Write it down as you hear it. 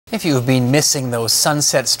If you've been missing those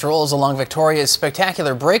sunset strolls along Victoria's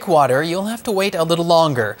spectacular breakwater, you'll have to wait a little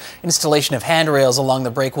longer. Installation of handrails along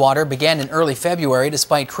the breakwater began in early February,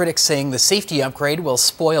 despite critics saying the safety upgrade will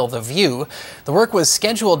spoil the view. The work was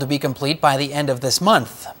scheduled to be complete by the end of this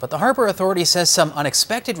month, but the Harbour Authority says some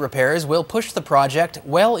unexpected repairs will push the project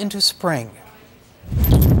well into spring.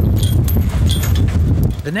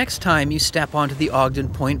 The next time you step onto the Ogden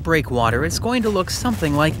Point breakwater, it's going to look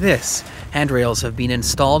something like this. Handrails have been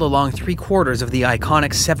installed along 3/4 of the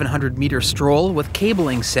iconic 700-meter stroll, with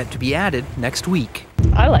cabling set to be added next week.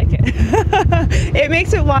 I like it. It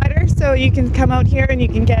makes it wider so you can come out here and you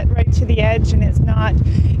can get right to the edge, and it's not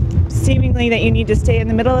seemingly that you need to stay in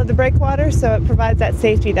the middle of the breakwater, so it provides that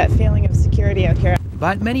safety, that feeling of security out here.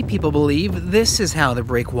 But many people believe this is how the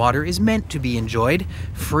breakwater is meant to be enjoyed,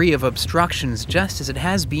 free of obstructions, just as it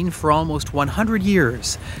has been for almost 100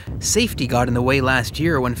 years. Safety got in the way last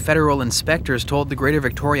year when federal inspectors told the Greater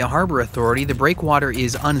Victoria Harbour Authority the breakwater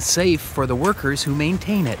is unsafe for the workers who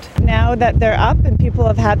maintain it. Now that they're up and people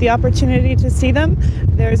have had the opportunity to see them,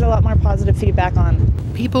 there's a lot more positive feedback on.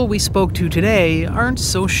 People we spoke to today aren't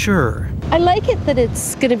so sure. I like it that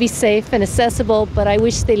it's going to be safe and accessible, but I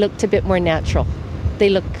wish they looked a bit more natural. They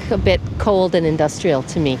look a bit cold and industrial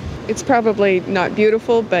to me. It's probably not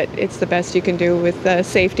beautiful, but it's the best you can do with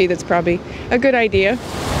safety. That's probably a good idea.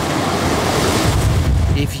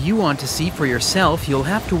 If you want to see for yourself, you'll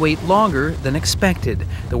have to wait longer than expected.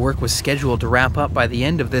 The work was scheduled to wrap up by the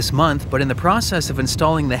end of this month, but in the process of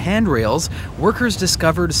installing the handrails, workers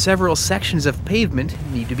discovered several sections of pavement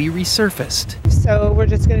need to be resurfaced. So we're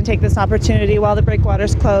just going to take this opportunity while the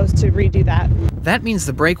breakwater's closed to redo that. That means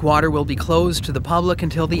the breakwater will be closed to the public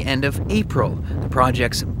until the end of April. The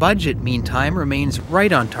project's budget, meantime, remains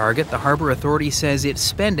right on target. The Harbour Authority says it's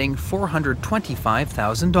spending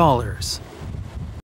 $425,000.